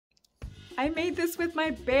I made this with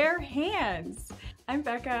my bare hands. I'm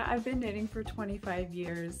Becca. I've been knitting for 25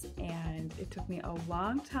 years and it took me a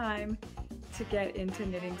long time to get into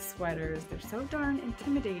knitting sweaters. They're so darn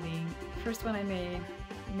intimidating. First one I made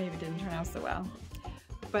maybe didn't turn out so well.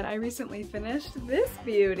 But I recently finished this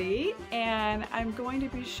beauty and I'm going to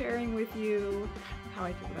be sharing with you how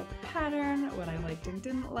I feel about the pattern, what I liked and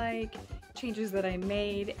didn't like, changes that I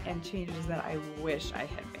made, and changes that I wish I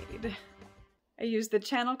had made. I used the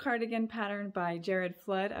Channel Cardigan pattern by Jared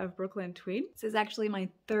Flood of Brooklyn Tweed. This is actually my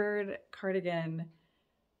third cardigan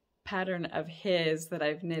pattern of his that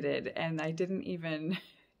I've knitted, and I didn't even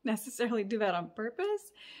necessarily do that on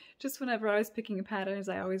purpose. Just whenever I was picking patterns,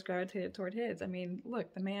 I always gravitated toward his. I mean,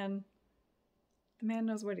 look, the man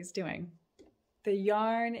knows what he's doing. The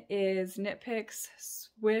yarn is Knit Picks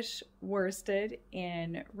Swish Worsted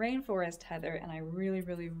in Rainforest Heather, and I really,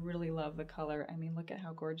 really, really love the color. I mean, look at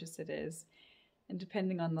how gorgeous it is. And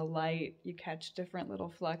depending on the light, you catch different little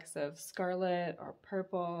flecks of scarlet or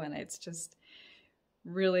purple, and it's just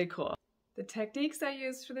really cool. The techniques I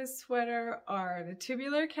used for this sweater are the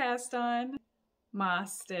tubular cast on,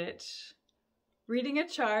 moss stitch, reading a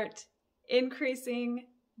chart, increasing,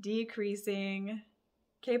 decreasing,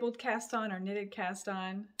 cabled cast on or knitted cast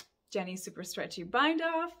on, Jenny's super stretchy bind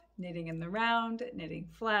off, knitting in the round, knitting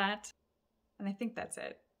flat, and I think that's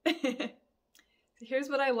it. Here's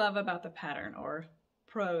what I love about the pattern, or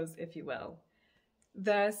pros, if you will.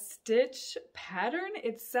 The stitch pattern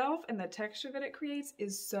itself and the texture that it creates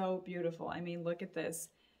is so beautiful. I mean, look at this.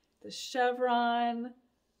 The chevron,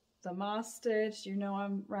 the moss stitch, you know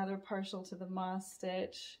I'm rather partial to the moss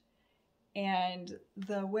stitch, and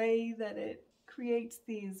the way that it creates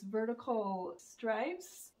these vertical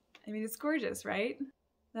stripes. I mean, it's gorgeous, right?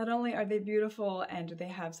 Not only are they beautiful and they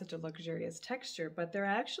have such a luxurious texture, but they're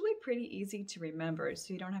actually pretty easy to remember,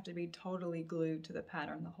 so you don't have to be totally glued to the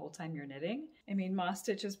pattern the whole time you're knitting. I mean, moss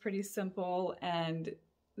stitch is pretty simple, and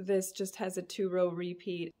this just has a 2-row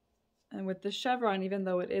repeat. And with the chevron, even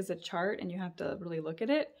though it is a chart and you have to really look at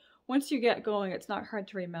it, once you get going, it's not hard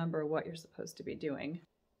to remember what you're supposed to be doing.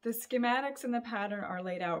 The schematics in the pattern are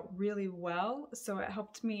laid out really well, so it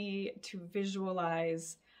helped me to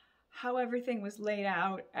visualize how everything was laid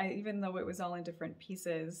out, even though it was all in different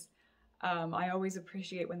pieces. I always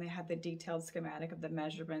appreciate when they have the detailed schematic of the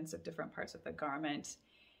measurements of different parts of the garment.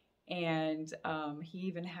 And he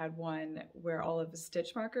even had one where all of the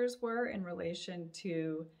stitch markers were in relation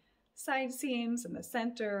to side seams and the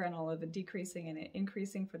center and all of the decreasing and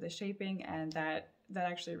increasing for the shaping, and that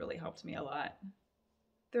actually really helped me a lot.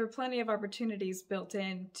 There are plenty of opportunities built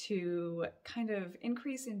in to kind of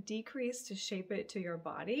increase and decrease to shape it to your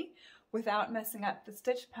body without messing up the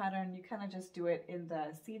stitch pattern. You kind of just do it in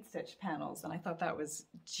the seed stitch panels, and I thought that was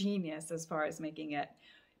genius as far as making it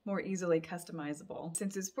more easily customizable.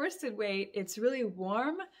 Since it's worsted weight, it's really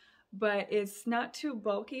warm, but it's not too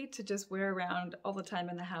bulky to just wear around all the time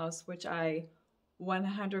in the house, which I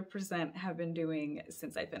 100% have been doing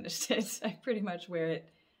since I finished it. I pretty much wear it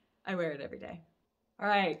every day. All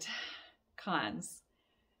right, cons.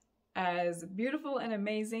 As beautiful and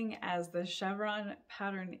amazing as the chevron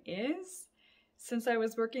pattern is, since I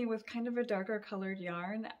was working with kind of a darker colored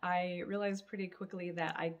yarn, I realized pretty quickly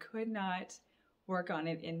that I could not work on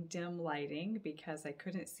it in dim lighting because I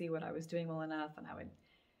couldn't see what I was doing well enough, and I would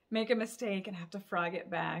make a mistake and have to frog it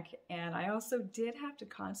back. And I also did have to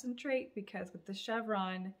concentrate because with the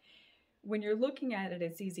chevron, when you're looking at it,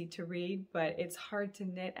 it's easy to read, but it's hard to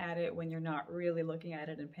knit at it when you're not really looking at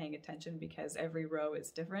it and paying attention because every row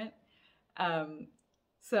is different.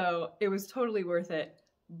 So it was totally worth it.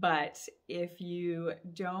 But if you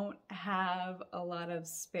don't have a lot of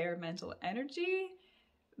spare mental energy,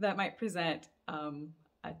 that might present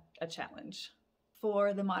a challenge.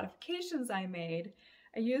 For the modifications I made,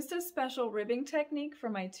 I used a special ribbing technique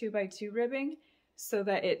for my 2x2 ribbing, so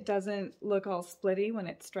that it doesn't look all splitty when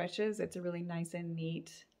it stretches. It's a really nice and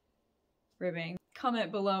neat ribbing.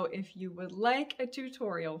 Comment below if you would like a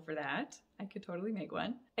tutorial for that. I could totally make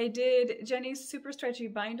one. I did Jenny's super stretchy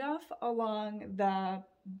bind off along the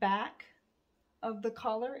back of the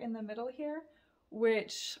collar in the middle here,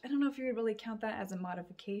 which I don't know if you would really count that as a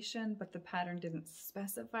modification, but the pattern didn't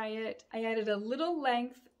specify it. I added a little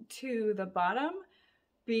length to the bottom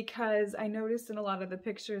because I noticed in a lot of the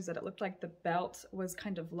pictures that it looked like the belt was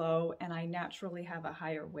kind of low, and I naturally have a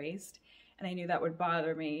higher waist, and I knew that would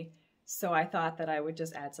bother me, so I thought that I would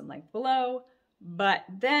just add some length below, but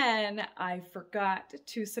then I forgot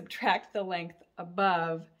to subtract the length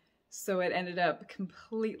above, so it ended up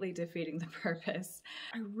completely defeating the purpose.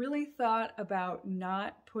 I really thought about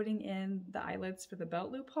not putting in the eyelets for the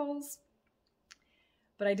belt loopholes,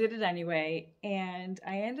 but I did it anyway, and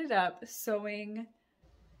I ended up sewing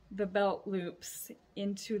the belt loops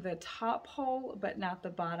into the top hole, but not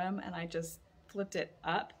the bottom, and I just flipped it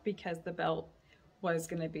up because the belt was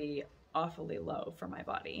gonna be awfully low for my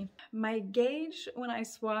body. My gauge when I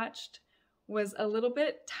swatched was a little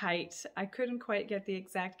bit tight. I couldn't quite get the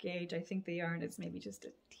exact gauge. I think the yarn is maybe just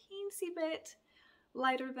a teensy bit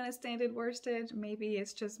lighter than a standard worsted. Maybe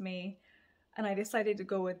it's just me. And I decided to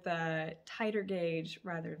go with the tighter gauge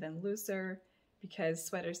rather than looser because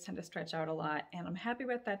sweaters tend to stretch out a lot. And I'm happy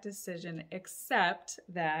with that decision, except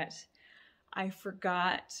that I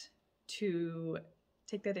forgot to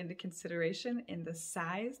take that into consideration in the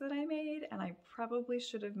size that I made, and I probably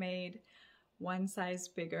should have made one size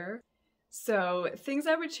bigger. So things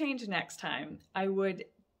I would change next time, I would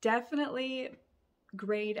definitely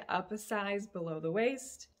grade up a size below the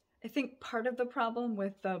waist. I think part of the problem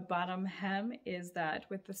with the bottom hem is that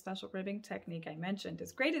with the special ribbing technique I mentioned,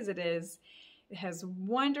 as great as it has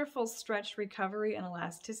wonderful stretch recovery and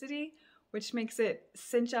elasticity, which makes it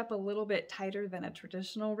cinch up a little bit tighter than a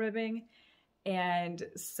traditional ribbing. And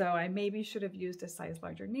so I maybe should have used a size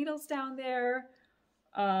larger needles down there.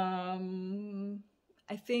 Honestly,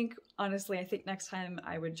 I think next time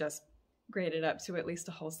I would just grade it up to at least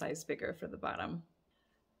a whole size bigger for the bottom.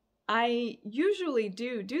 I usually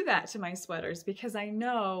do that to my sweaters because I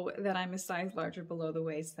know that I'm a size larger below the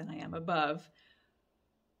waist than I am above.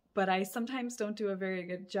 But I sometimes don't do a very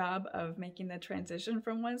good job of making the transition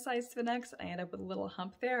from one size to the next. I end up with a little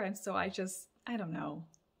hump there, and so I don't know.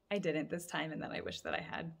 I didn't this time, and then I wish that I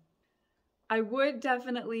had. I would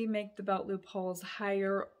definitely make the belt loop holes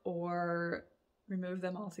higher or remove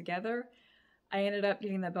them altogether. I ended up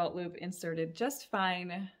getting the belt loop inserted just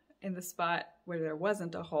fine in the spot where there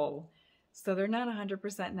wasn't a hole. So they're not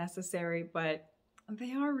 100% necessary, but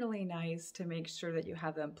they are really nice to make sure that you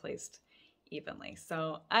have them placed evenly.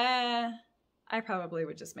 So I probably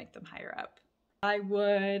would just make them higher up. I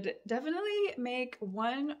would definitely make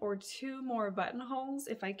 1 or 2 more buttonholes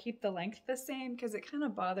if I keep the length the same, because it kind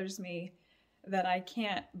of bothers me that I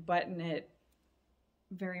can't button it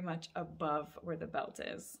very much above where the belt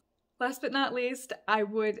is. Last but not least, I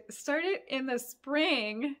would start it in the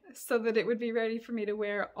spring so that it would be ready for me to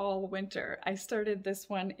wear all winter. I started this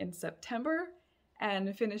one in September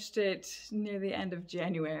and finished it near the end of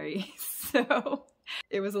January, so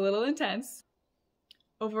it was a little intense.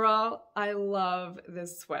 Overall, I love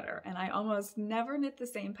this sweater, and I almost never knit the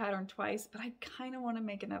same pattern twice, but I kind of want to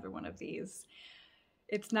make another one of these.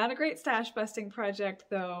 It's not a great stash busting project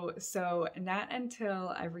though, so not until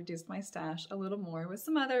I've reduced my stash a little more with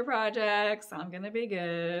some other projects, I'm gonna be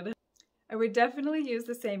good. I would definitely use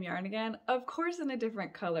the same yarn again, of course in a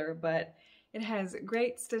different color, but it has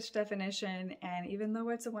great stitch definition, and even though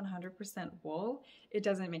it's a 100% wool, it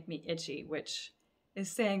doesn't make me itchy, which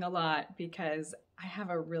is saying a lot because I have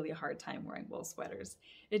a really hard time wearing wool sweaters.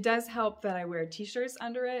 It does help that I wear t-shirts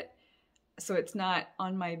under it, so it's not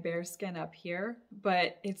on my bare skin up here,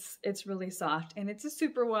 but it's really soft, and it's a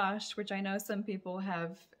superwash, which I know some people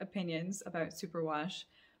have opinions about superwash,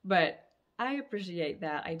 but I appreciate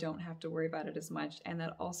that I don't have to worry about it as much, and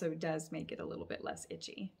that also does make it a little bit less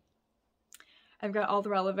itchy. I've got all the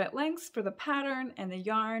relevant links for the pattern and the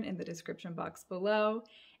yarn in the description box below.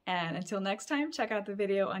 And until next time, check out the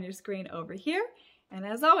video on your screen over here. And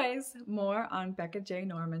as always, more on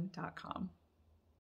BeccaJNorman.com.